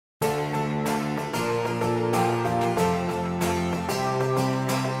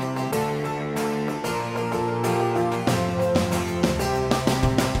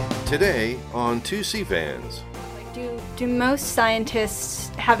Today on 2C Fans. Do most scientists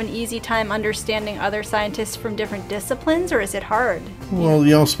have an easy time understanding other scientists from different disciplines, or is it hard? Well,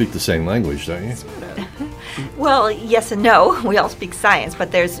 you all speak the same language, don't you? Well, yes and no. We all speak science,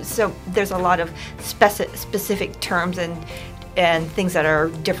 but there's a lot of specific terms and things that are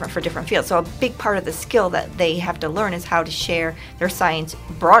different for different fields. So a big part of the skill that they have to learn is how to share their science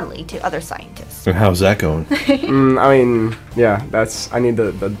broadly to other scientists. And how's that going? I need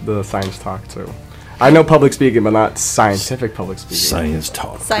the science talk too. I know public speaking, but not scientific public speaking. Science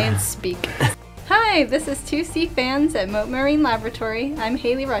talk. Science speak. Hi, this is 2C Fans at Mote Marine Laboratory. I'm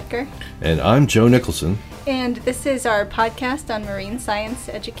Haley Rutger. And I'm Joe Nicholson. And this is our podcast on marine science,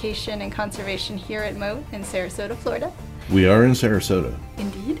 education, and conservation here at Mote in Sarasota, Florida. We are in Sarasota.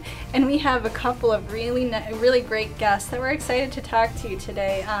 Indeed. And we have a couple of really great guests that we're excited to talk to you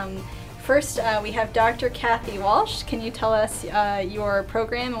today. First, we have Dr. Kathy Walsh. Can you tell us your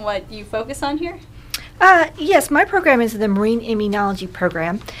program and what you focus on here? Yes, my program is the Marine Immunology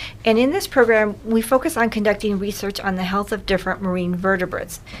Program, and in this program, we focus on conducting research on the health of different marine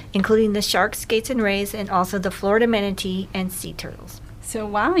vertebrates, including the sharks, skates, and rays, and also the Florida manatee and sea turtles. So,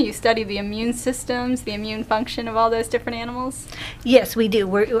 wow, you study the immune systems, the immune function of all those different animals? Yes, we do.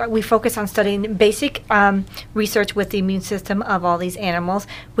 We focus on studying basic research with the immune system of all these animals.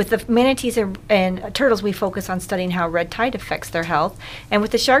 With the manatees and turtles, we focus on studying how red tide affects their health. And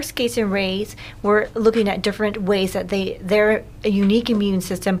with the sharks, skates, and rays, we're looking at different ways that their unique immune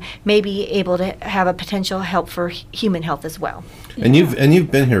system may be able to have a potential help for human health as well. And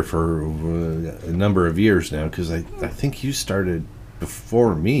you've been here for a number of years now, because I think you started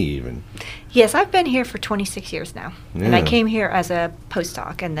before me even. Yes, I've been here for 26 years now. Yeah. And I came here as a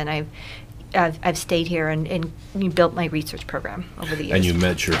postdoc, and then I've stayed here and built my research program over the years. And you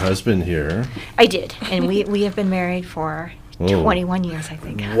met your husband here. I did, and we have been married for 21 years, I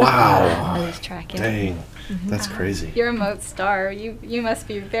think. Wow. On this track, yeah. Dang, that's crazy. You're a Mote star. You must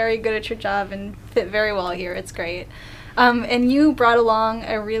be very good at your job and fit very well here. It's great. And you brought along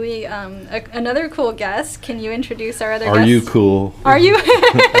a really another cool guest. Can you introduce our other guest? Are you cool? Are you?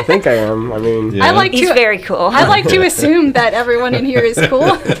 I think I am. I mean, Yeah. He's very cool. I like to assume that everyone in here is cool.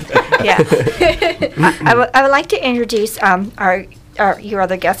 Yeah. I would like to introduce your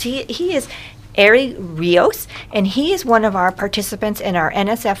other guest. He is Ari Rios, and he is one of our participants in our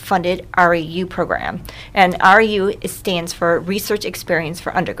NSF-funded REU program. And REU stands for Research Experience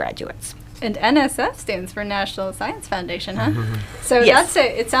for Undergraduates. And NSF stands for National Science Foundation, huh? So Yes. that's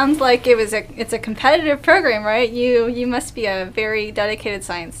it. It sounds like it's a competitive program, right? You must be a very dedicated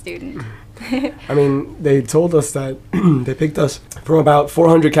science student. I mean, they told us that they picked us from about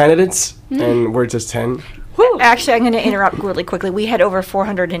 400 candidates, and we're just 10. Actually, I'm going to interrupt really quickly. We had over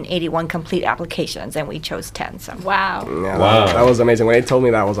 481 complete applications, and we chose 10. So. Wow. Yeah, Wow. That was amazing. When they told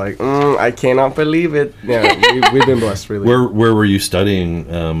me that, I was like, I cannot believe it. Yeah, we've been blessed, really. Where were you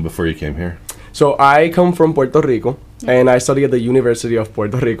studying before you came here? So I come from Puerto Rico, and I study at the University of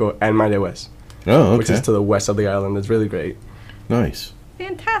Puerto Rico and Mayagüez, West, Oh, okay. which is to the west of the island. It's really great. Nice.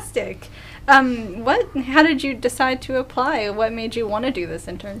 Fantastic. How did you decide to apply? What made you want to do this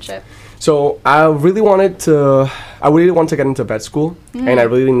internship? So I really want to get into vet school, and I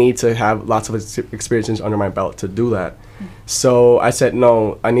really need to have lots of experiences under my belt to do that. So I said,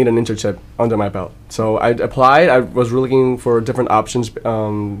 no, I need an internship under my belt. So I applied. I was looking for different options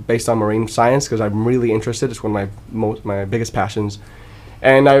based on marine science because I'm really interested. It's one of my biggest passions.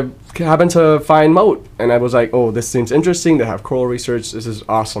 And I happened to find Mote, and I was like, oh, this seems interesting. They have coral research. This is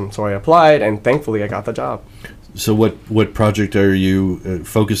awesome. So I applied, and thankfully I got the job. So what project are you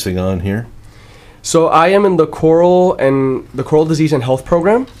focusing on here? So I am in the coral disease and health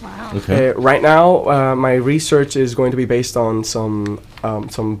program. Wow. Okay. Right now, my research is going to be based on some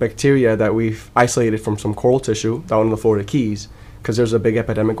bacteria that we've isolated from some coral tissue down in the Florida Keys, because there's a big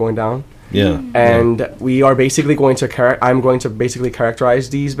epidemic going down. Yeah. And we are basically I'm going to basically characterize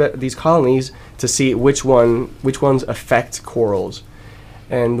these colonies to see which ones affect corals.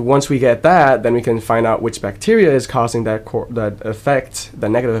 And once we get that, then we can find out which bacteria is causing that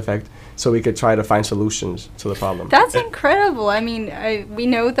negative effect, so we could try to find solutions to the problem. That's incredible. I mean, we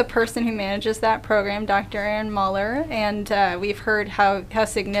know the person who manages that program, Dr. Aaron Muller, and we've heard how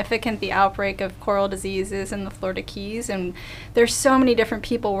significant the outbreak of coral disease is in the Florida Keys, and there's so many different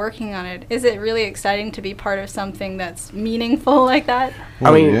people working on it. Is it really exciting to be part of something that's meaningful like that?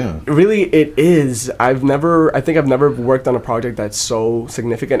 Well, I mean, yeah. really, it is. I think I've never worked on a project that's so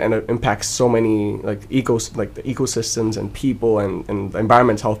significant and it impacts so many the ecosystems and people and the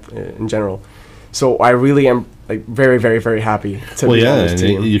environment's health in general. So I really am like very, very, very happy to Well, be on yeah, this and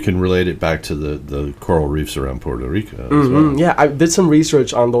team. you can relate it back to the coral reefs around Puerto Rico as Mhm. well. Yeah, I did some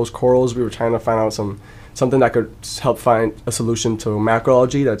research on those corals. We were trying to find out something that could help find a solution to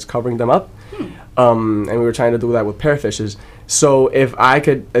macroalgae that's covering them up. And we were trying to do that with parrotfishes. So if I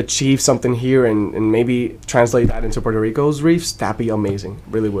could achieve something here and maybe translate that into Puerto Rico's reefs, that'd be amazing.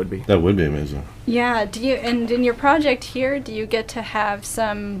 Really would be. That would be amazing. Yeah. And in your project here, do you get to have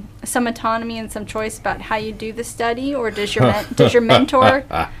some autonomy and some choice about how you do the study, or does your mentor?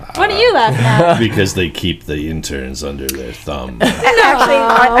 What are you laughing at? Because they keep the interns under their thumb. Actually,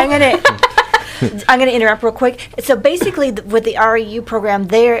 I'm going to interrupt real quick. So basically, with the REU program,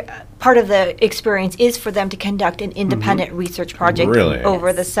 part of the experience is for them to conduct an independent research project Really?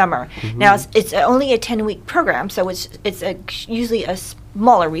 over the summer. Now, it's only a 10-week program, so it's usually a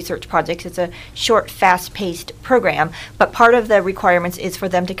smaller research project. It's a short, fast-paced program, but part of the requirements is for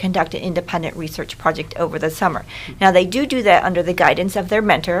them to conduct an independent research project over the summer. Now, they do that under the guidance of their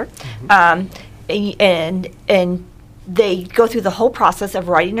mentor, and they go through the whole process of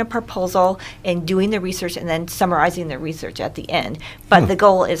writing a proposal and doing the research and then summarizing the research at the end. But the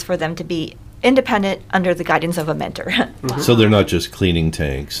goal is for them to be independent under the guidance of a mentor. So they're not just cleaning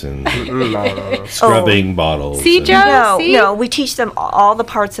tanks and No. scrubbing bottles. See, and- Joe? No, see? no, we teach them all the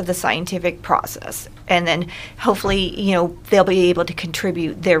parts of the scientific process. And then hopefully, they'll be able to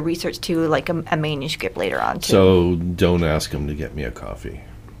contribute their research to like a manuscript later on too. So don't ask them to get me a coffee.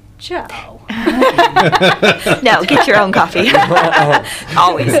 Joe. No, get your own coffee.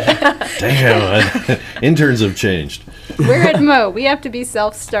 Always. Damn, interns have changed. We're at Mo. We have to be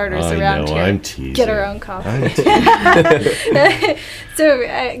self-starters I around know, here. I'm teasing. Get our own coffee. I'm teasing. So,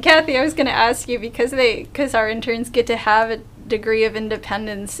 Kathy, I was going to ask you, because our interns get to have a degree of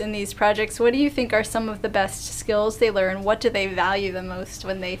independence in these projects, what do you think are some of the best skills they learn? What do they value the most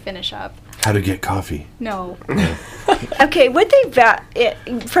when they finish up? How to get coffee. No. Okay, what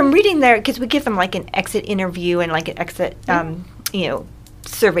from reading there, because we give them like an exit interview and like an exit,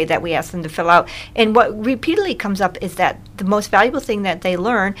 survey that we ask them to fill out. And what repeatedly comes up is that the most valuable thing that they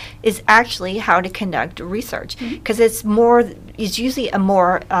learn is actually how to conduct research, because it's usually a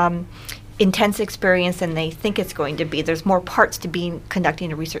more intense experience than they think it's going to be. There's more parts to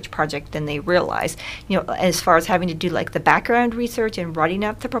conducting a research project than they realize. As far as having to do like the background research and writing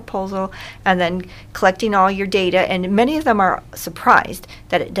up the proposal and then collecting all your data. And many of them are surprised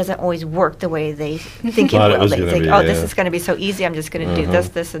that it doesn't always work the way they think it Thought it will. was They gonna think, be, this yeah. is going to be so easy. I'm just going to do this,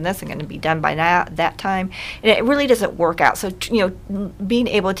 this, and this. I'm going to be done by that time. And it really doesn't work out. So, being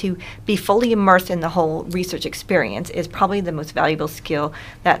able to be fully immersed in the whole research experience is probably the most valuable skill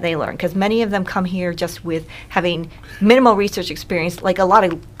that they learn, because many of them come here just with having minimal research experience, like a lot of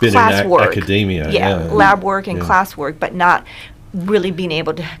Been in class work. academia, yeah. Lab work and Yeah. class work, but not really being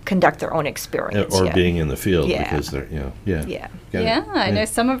able to conduct their own experience. Or yet. being in the field Yeah. because they're, Yeah. Got it. Yeah, I know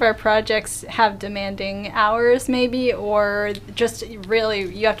some of our projects have demanding hours maybe, or just really,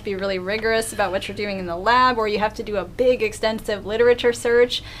 you have to be really rigorous about what you're doing in the lab, or you have to do a big extensive literature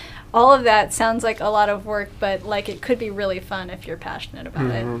search. All of that sounds like a lot of work, but like it could be really fun if you're passionate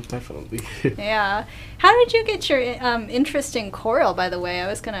about it. Definitely. Yeah. How did you get your interest in coral, by the way? I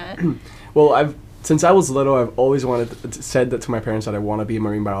was going to... Well, since I was little, I've always said that to my parents that I want to be a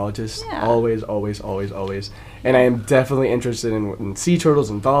marine biologist. Yeah. Always, always, always, always. And I am definitely interested in sea turtles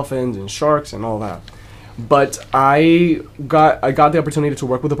and dolphins and sharks and all that. But I got the opportunity to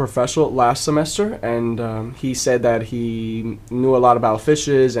work with a professional last semester, and he said that he knew a lot about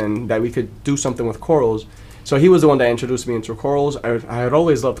fishes and that we could do something with corals. So he was the one that introduced me into corals. I had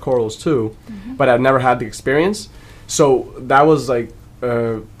always loved corals too, but I've never had the experience. So that was like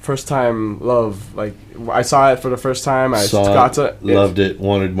first time love. Like I saw it for the first time. Loved it,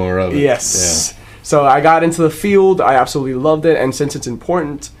 wanted more of it. Yes. So I got into the field. I absolutely loved it, and since it's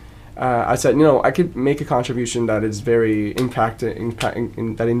important, I said, I could make a contribution that is very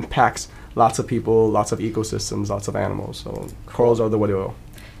that impacts lots of people, lots of ecosystems, lots of animals. So corals are the way to go.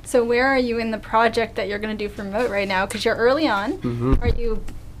 So where are you in the project that you're going to do for Moat right now? Because you're early on. Mm-hmm.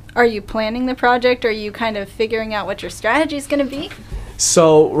 Are you planning the project? Or are you kind of figuring out what your strategy is going to be?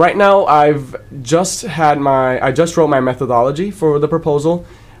 So right now I just wrote my methodology for the proposal.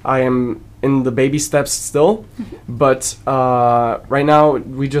 I am in the baby steps still, but right now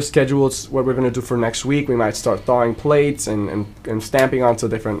we just scheduled what we're going to do for next week. We might start thawing plates and stamping onto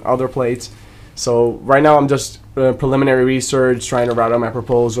different other plates. So right now I'm just preliminary research, trying to route out my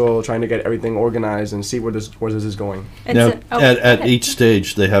proposal, trying to get everything organized and see where this is going. Now, at each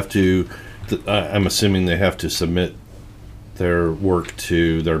stage, they have to, I'm assuming they have to submit their work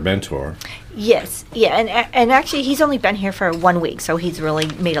to their mentor. Yes, yeah, and actually he's only been here for 1 week, so he's really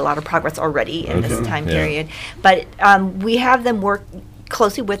made a lot of progress already in this Okay, time yeah. period. But we have them work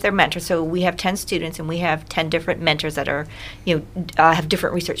closely with their mentors. So we have 10 students, and we have 10 different mentors that are, have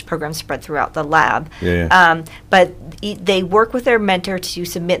different research programs spread throughout the lab. Yeah. But they work with their mentor to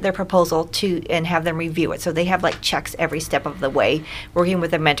submit their proposal to and have them review it. So they have like checks every step of the way, working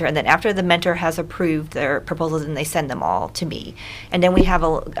with their mentor. And then after the mentor has approved their proposals, then they send them all to me. And then we have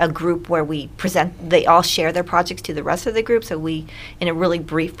a group where we present. They all share their projects to the rest of the group. So we, in a really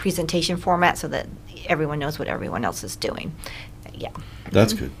brief presentation format, so that everyone knows what everyone else is doing. Yeah.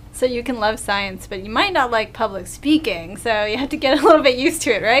 That's good. So you can love science, but you might not like public speaking, so you have to get a little bit used to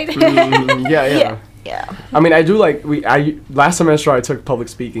it, right? Yeah. Yeah. I mean, I do like last semester I took public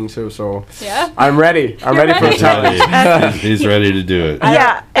speaking too, so Yeah? I'm ready. I'm You're ready for a ready? challenge. He's ready to do it.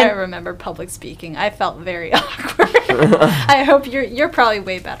 Yeah, I and- remember public speaking. I felt very awkward. I hope you're probably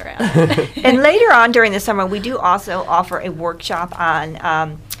way better at it. And later on during the summer, we do also offer a workshop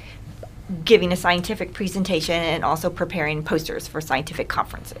on giving a scientific presentation and also preparing posters for scientific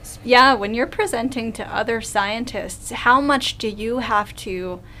conferences. Yeah, when you're presenting to other scientists, how much do you have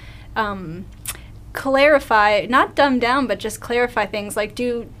to clarify, not dumb down, but just clarify things? Like,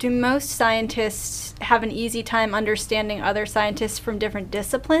 do most scientists have an easy time understanding other scientists from different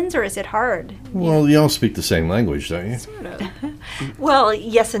disciplines, or is it hard? Well, you all speak the same language, don't you? Sort of. Well,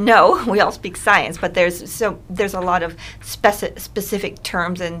 yes and no. We all speak science, but there's a lot of specific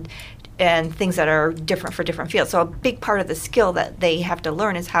terms and things that are different for different fields. So a big part of the skill that they have to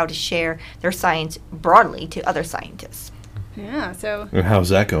learn is how to share their science broadly to other scientists. Yeah, so And how's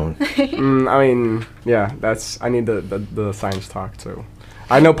that going? I mean, yeah, I need the science talk too.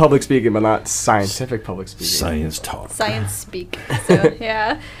 I know public speaking, but not scientific public speaking. Science talk. science speak. So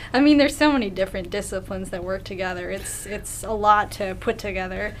yeah, I mean, there's so many different disciplines that work together. It's a lot to put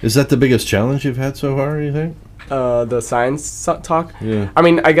together. Is that the biggest challenge you've had so far, you think? The science talk. Yeah. I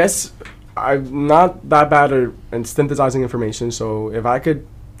mean, I guess I'm not that bad at synthesizing information, so if I could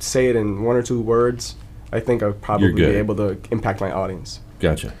say it in 1 or 2 words, I think I'd probably You're be good. able to impact my audience.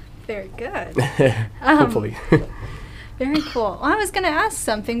 Gotcha. Very good. Hopefully. Very cool. Well, I was going to ask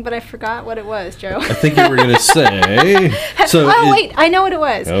something, but I forgot what it was, Joe. I think you were going to say. So Wait, I know what it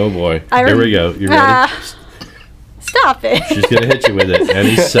was. Oh boy. I Here rem- we go. You ready? Stop it. She's going to hit you with it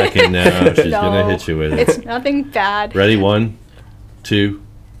any second now. She's No, going to hit you with it. It's nothing bad. Ready? 1, 2,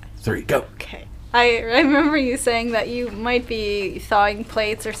 3, go. Okay. I remember you saying that you might be thawing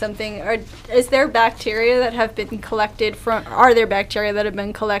plates or something. Is there bacteria that have been collected from? Are there bacteria that have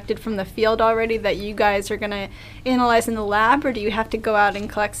been collected from the field already that you guys are going to analyze in the lab, or do you have to go out and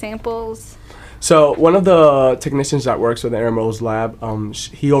collect samples? So one of the technicians that works with Aaron Mo's lab,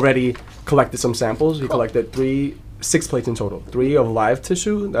 he already collected some samples. He collected 6 plates in total. 3 of live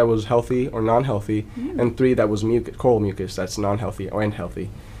tissue that was healthy or non-healthy, and 3 that was coral mucus that's non-healthy or unhealthy.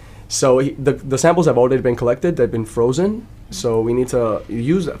 So the samples have already been collected. They've been frozen. So we need to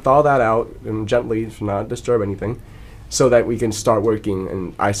thaw that out and gently to not disturb anything, so that we can start working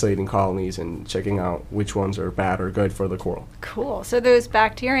and isolating colonies and checking out which ones are bad or good for the coral. Cool. So those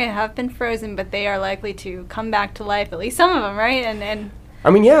bacteria have been frozen, but they are likely to come back to life, at least some of them, right? And I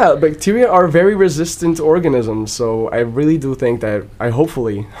mean, yeah, bacteria are very resistant organisms, so I really do think that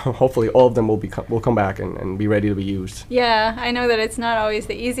hopefully all of them will come back and be ready to be used. yeah, I know that it's not always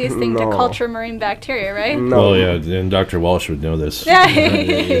the easiest thing to No. culture marine bacteria, right? No. Well, yeah, and Dr. Walsh would know this. Yeah.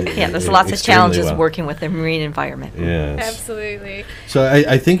 Yeah, there's lots of Extremely challenges well. working with the marine environment. Yes. Absolutely. So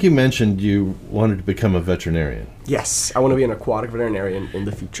I think you mentioned you wanted to become a veterinarian. Yes, I want to be an aquatic veterinarian in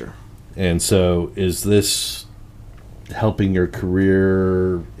the future. And so is this helping your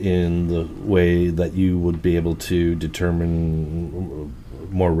career in the way that you would be able to determine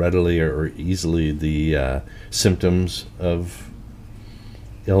more readily or easily the symptoms of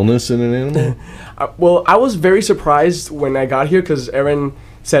illness in an animal? Well, I was very surprised when I got here because Erin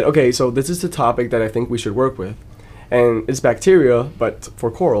said, okay, so this is the topic that I think we should work with. And it's bacteria, but for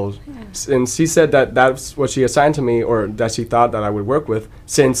corals. And she said that that's what she assigned to me, or that she thought that I would work with,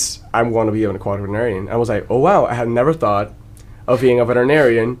 since I want to be an aquatic veterinarian. I was like, oh wow, I had never thought of being a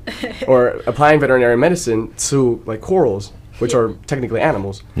veterinarian or applying veterinary medicine to like corals, which are technically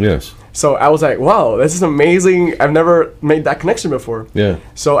animals. Yes. So I was like, wow, this is amazing. I've never made that connection before. Yeah.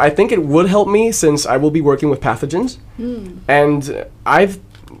 So I think it would help me since I will be working with pathogens. And I've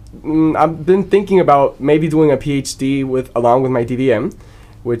been thinking about maybe doing a PhD along with my DVM,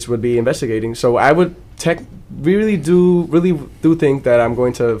 which would be investigating. So I would really do think that I'm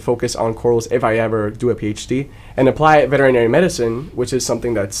going to focus on corals if I ever do a PhD and apply veterinary medicine, which is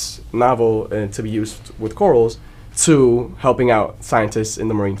something that's novel to be used with corals, to helping out scientists in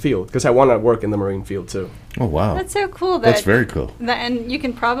the marine field because I want to work in the marine field too. Oh wow, That's so cool. that's very cool. And you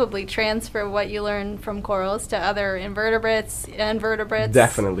can probably transfer what you learn from corals to other invertebrates,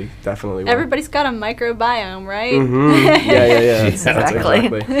 Definitely will. Everybody's got a microbiome, right? Yeah. Exactly.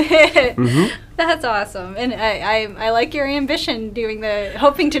 That's That's awesome. And I like your ambition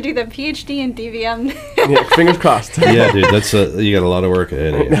hoping to do the PhD in DVM. Yeah, fingers crossed. Yeah, dude, you got a lot of work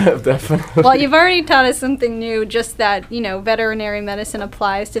ahead of you. Definitely. Well, you've already taught us something new, just that, veterinary medicine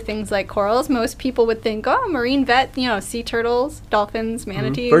applies to things like corals. Most people would think, oh, marine vet, sea turtles, dolphins,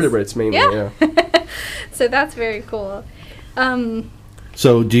 manatees. Vertebrates mainly, yeah. So that's very cool.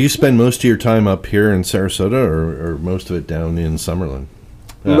 So, do you spend most of your time up here in Sarasota, or most of it down in Summerlin,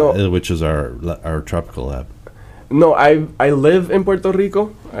 No. which is our tropical lab? No, I live in Puerto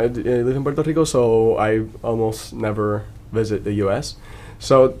Rico. I live in Puerto Rico, so I almost never visit the U.S.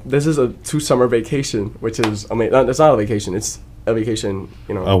 So this is a 2-summer vacation, which is it's not a vacation. It's a vacation,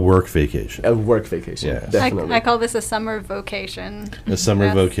 A work vacation. a work vacation. Yes. Definitely. I call this a summer vocation. A summer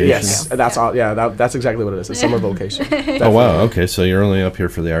That's- vacation. Yes, that's all. Yeah, that's exactly what it is. A summer vacation. Oh wow. Okay, so you're only up here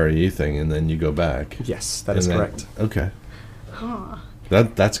for the REU thing, and then you go back. Yes, that And is then- correct. Okay. Huh.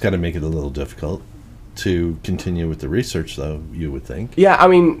 That's got to make it a little difficult to continue with the research, though. You would think. Yeah, I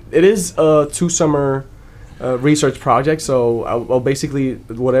mean, it is a 2-summer research project, so I'll basically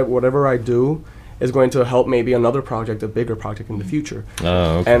whatever I do is going to help maybe another project, a bigger project in the future.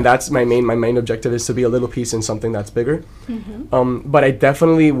 Oh, okay. And that's my main objective is to be a little piece in something that's bigger. But I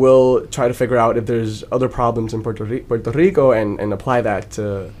definitely will try to figure out if there's other problems in Puerto Rico and apply that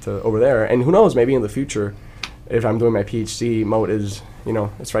to over there. And who knows, maybe in the future, if I'm doing my PhD, Moat is,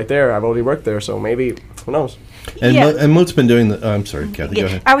 it's right there. I've already worked there, so maybe, who knows? And Yeah. and Moat's been doing the. I'm sorry, Kathy. Go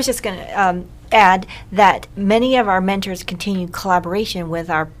ahead. I was just going to add that many of our mentors continue collaboration with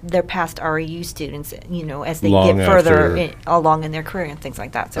their past REU students, as they Long get further after- along in their career and things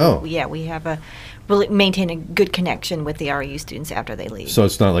like that. So, Oh. yeah, we have really maintain a good connection with the REU students after they leave. So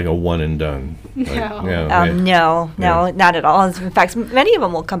it's not like a one and done. No. yeah. No, Yeah. not at all. In fact, many of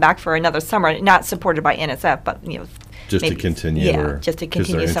them will come back for another summer, not supported by NSF, but Just to maybe- continue. Yeah, or, just to 'cause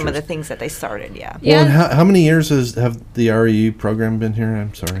continue they're some of the interested. things that they started. Yeah. Well, and Yeah. how many years have the REU program been here?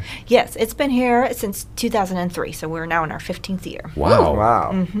 I'm sorry. Yes, it's been here since 2003, so we're now in our 15th year. Wow.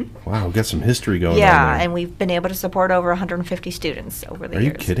 Wow. Wow. Got some history going on Yeah, there. and we've been able to support over 150 students over the Are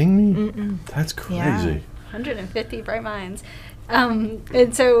years. you kidding me? That's crazy. Yeah. 150 bright minds.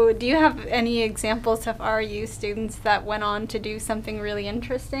 And so, do you have any examples of RU students that went on to do something really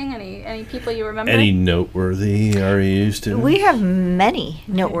interesting? Any people you remember? Any noteworthy REU students? We have many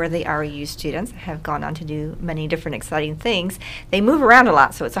noteworthy REU students that have gone on to do many different exciting things. They move around a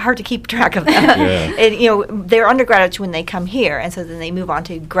lot, so it's hard to keep track of them. Yeah. And, they're undergraduates when they come here, and so then they move on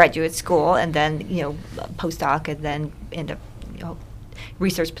to graduate school, and then, postdoc, and then end up,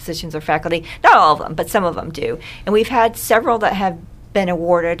 research positions or faculty. Not all of them, but some of them do. And we've had several that have been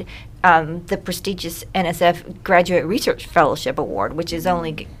awarded the prestigious NSF Graduate Research Fellowship Award, which is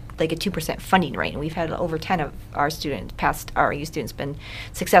only like a 2% funding rate. And we've had over 10 of our students, past REU students, been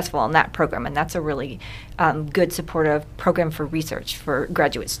successful in that program. And that's a really good supportive program for research for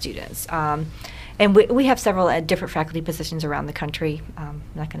graduate students. And we have several different faculty positions around the country. I'm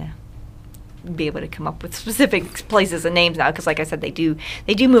not going to be able to come up with specific places and names now because, like I said, they do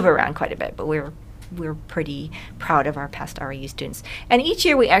move around quite a bit. But we're pretty proud of our past REU students. And each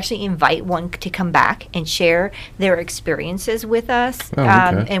year we actually invite one to come back and share their experiences with us Oh,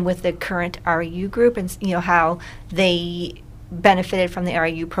 okay. and with the current REU group, and how they benefited from the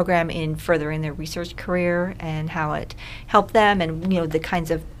REU program in furthering their research career and how it helped them, and the kinds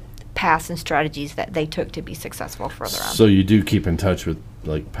of paths and strategies that they took to be successful further on. So you do keep in touch with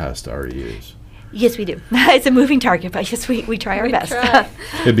past REUs. Yes, we do. It's a moving target, but yes, we try our We best. try.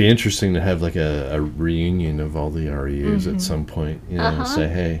 It'd be interesting to have a reunion of all the REUs at some point. Say,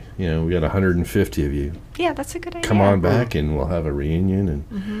 hey, we got 150 of you. Yeah, that's a good idea. Come on back, and we'll have a reunion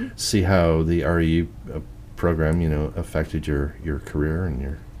and see how the REU program, affected your career and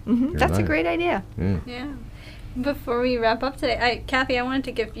your. your That's a life. great idea. Yeah. Yeah. Before we wrap up today, Kathy, I wanted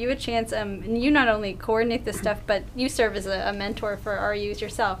to give you a chance. And you not only coordinate this stuff, but you serve as a mentor for RUs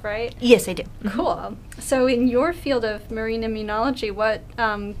yourself, right? Yes, I do. Cool. So, in your field of marine immunology, what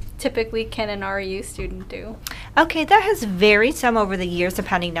typically can an RU student do? Okay, that has varied some over the years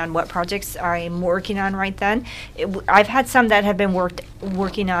depending on what projects I'm working on right then. I've had some that have been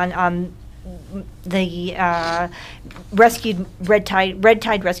working on the rescued red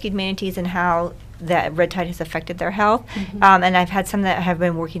tide rescued manatees and how that red tide has affected their health. And I've had some that have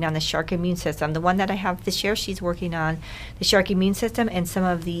been working on the shark immune system. The one that I have this year, she's working on the shark immune system and some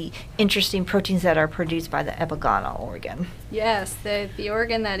of the interesting proteins that are produced by the epigonal organ. Yes, the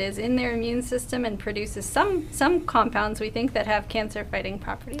organ that is in their immune system and produces some compounds we think that have cancer fighting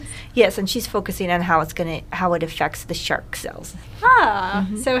properties. Yes, and she's focusing on how it affects the shark cells.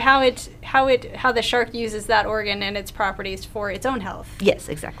 So how the shark uses that organ and its properties for its own health. Yes,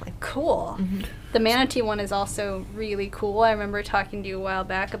 exactly. Cool. The manatee one is also really cool. I remember talking to you a while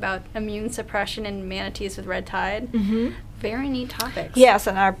back about immune suppression in manatees with red tide. Very neat topics. Yes,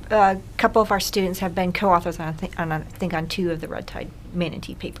 and a couple of our students have been co-authors on, I think, on 2 of the red tide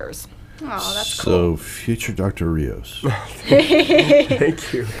manatee papers. Oh, that's cool. So, future Dr. Rios.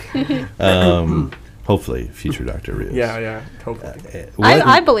 Thank you. Hopefully, future Dr. Rios. Yeah, hopefully.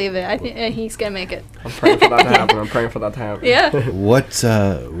 I believe it. I think he's gonna make it. I'm praying for that to happen. Yeah.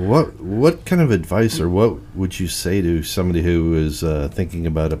 What kind of advice or what would you say to somebody who is thinking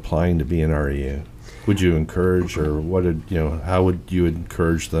about applying to be an REU? Would you encourage, or how would you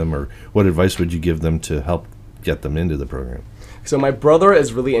encourage them, or what advice would you give them to help get them into the program? So my brother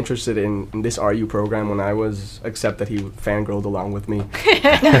is really interested in this RU program. When I was accepted, he fangirled along with me.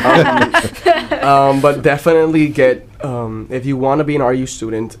 But definitely if you want to be an RU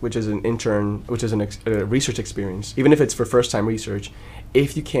student, which is an intern, which is a research experience, even if it's for first-time research,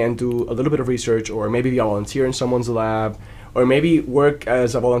 if you can do a little bit of research, or maybe be a volunteer in someone's lab, or maybe work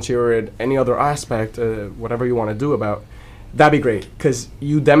as a volunteer at any other aspect, whatever you want to do about, that'd be great, because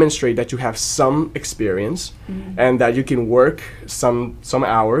you demonstrate that you have some experience and that you can work some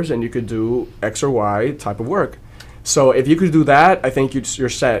hours and you could do X or Y type of work. So if you could do that, I think you're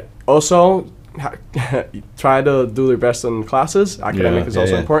set. Also, try to do your best in classes. Academic is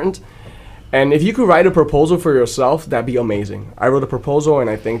also important. And if you could write a proposal for yourself, that'd be amazing. I wrote a proposal, and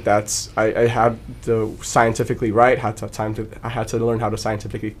I think I had to scientifically write. I had to learn how to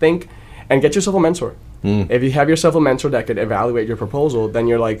scientifically think, and get yourself a mentor. If you have yourself a mentor that could evaluate your proposal, then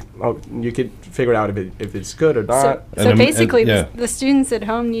you're like, you could figure out if it's good or not. So basically, the students at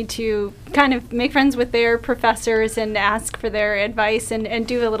home need to kind of make friends with their professors and ask for their advice and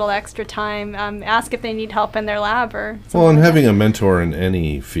do a little extra time. Ask if they need help in their lab or something. Well, and having a mentor in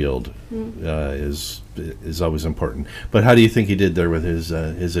any field is always important. But how do you think he did there with his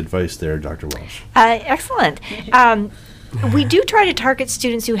advice there, Dr. Walsh? Excellent. We do try to target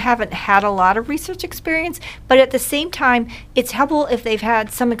students who haven't had a lot of research experience, but at the same time, it's helpful if they've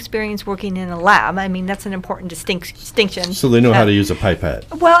had some experience working in a lab. I mean, that's an important distinction. So they know how to use a pipette.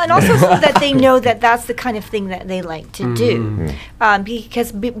 Well, and also so that they know that that's the kind of thing that they like to do.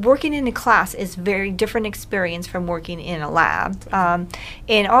 Because working in a class is very different experience from working in a lab.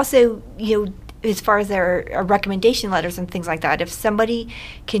 And also, as far as their recommendation letters and things like that, if somebody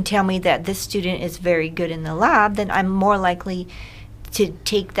can tell me that this student is very good in the lab, then I'm more likely to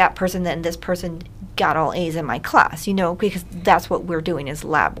take that person than this person got all A's in my class, because that's what we're doing is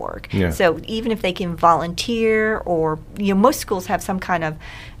lab work. Yeah. So even if they can volunteer, or, most schools have some kind of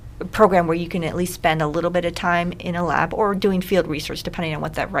program where you can at least spend a little bit of time in a lab or doing field research, depending on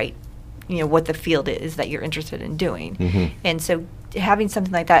what what the field is that you're interested in doing. And so having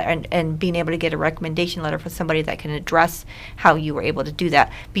something like that and being able to get a recommendation letter from somebody that can address how you were able to do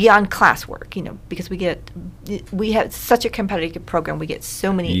that beyond classwork, because we have such a competitive program. We get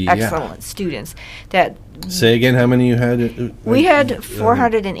so many excellent students that... Say again, how many you had? We had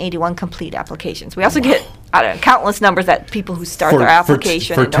 481 complete applications. We also get countless numbers that people who start their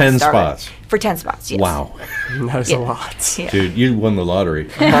application for and 10 don't start spots. For 10 spots, yes. Wow. That's a lot. Yeah. Dude, you won the lottery.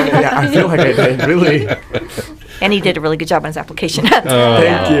 I feel like I did, really. And he did a really good job on his application. Thank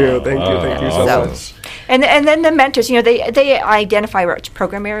you so much. And then the mentors, they identify which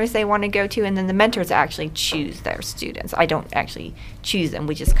program areas they want to go to, and then the mentors actually choose their students. I don't actually choose them.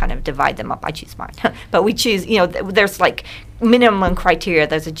 We just kind of divide them up. I choose mine. But we choose, there's like minimum criteria.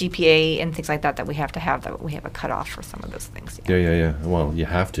 There's a GPA and things like that we have to have. That we have a cutoff for some of those things. Yeah. Well, you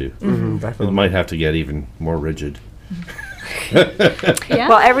have to. Definitely. It might have to get even more rigid.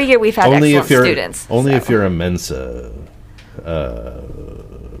 Well, every year we've had excellent students. If you're a Mensa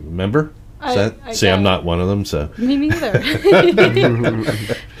member. I'm not one of them, so. Me neither.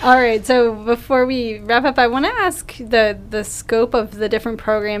 All right, so before we wrap up, I want to ask the scope of the different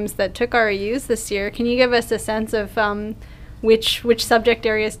programs that took REUs this year. Can you give us a sense of which subject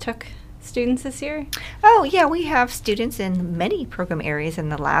areas took students this year? Oh, yeah, we have students in many program areas in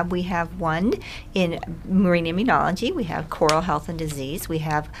the lab. We have one in marine immunology. We have coral health and disease. We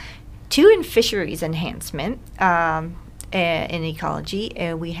have 2 in fisheries enhancement in ecology.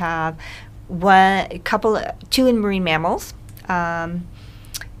 And we have 2 in marine mammals.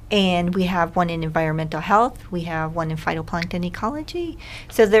 and we have one in environmental health. We have one in phytoplankton ecology.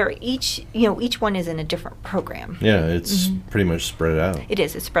 So they're each one is in a different program. Yeah, it's pretty much spread out. It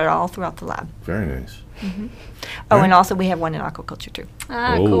is. It's spread all throughout the lab. Very nice. Oh, Right. and also we have one in aquaculture too.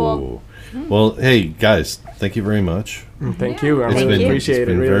 Ah, cool. Well, hey guys, thank you very much. Thank you. I It's Thank really you. appreciate it's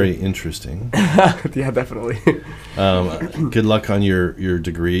been it. very Really. interesting. Yeah, definitely. Good luck on your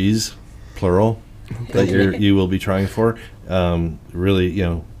degrees, plural, that you will be trying for. Really,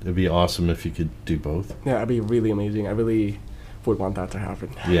 it'd be awesome if you could do both. Yeah, that'd be really amazing. I really would want that to happen.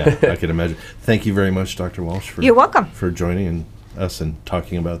 Yeah, I can imagine. Thank you very much, Dr. Walsh, for You're welcome. for joining us and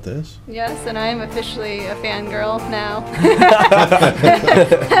talking about this. Yes, and I am officially a fangirl now.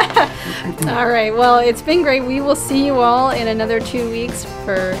 All right. Well, it's been great. We will see you all in another 2 weeks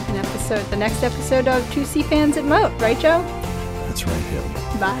for the next episode of 2C Fans at Moat. Right, Joe? That's right,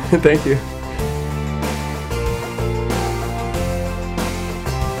 Haley. Bye. Thank you.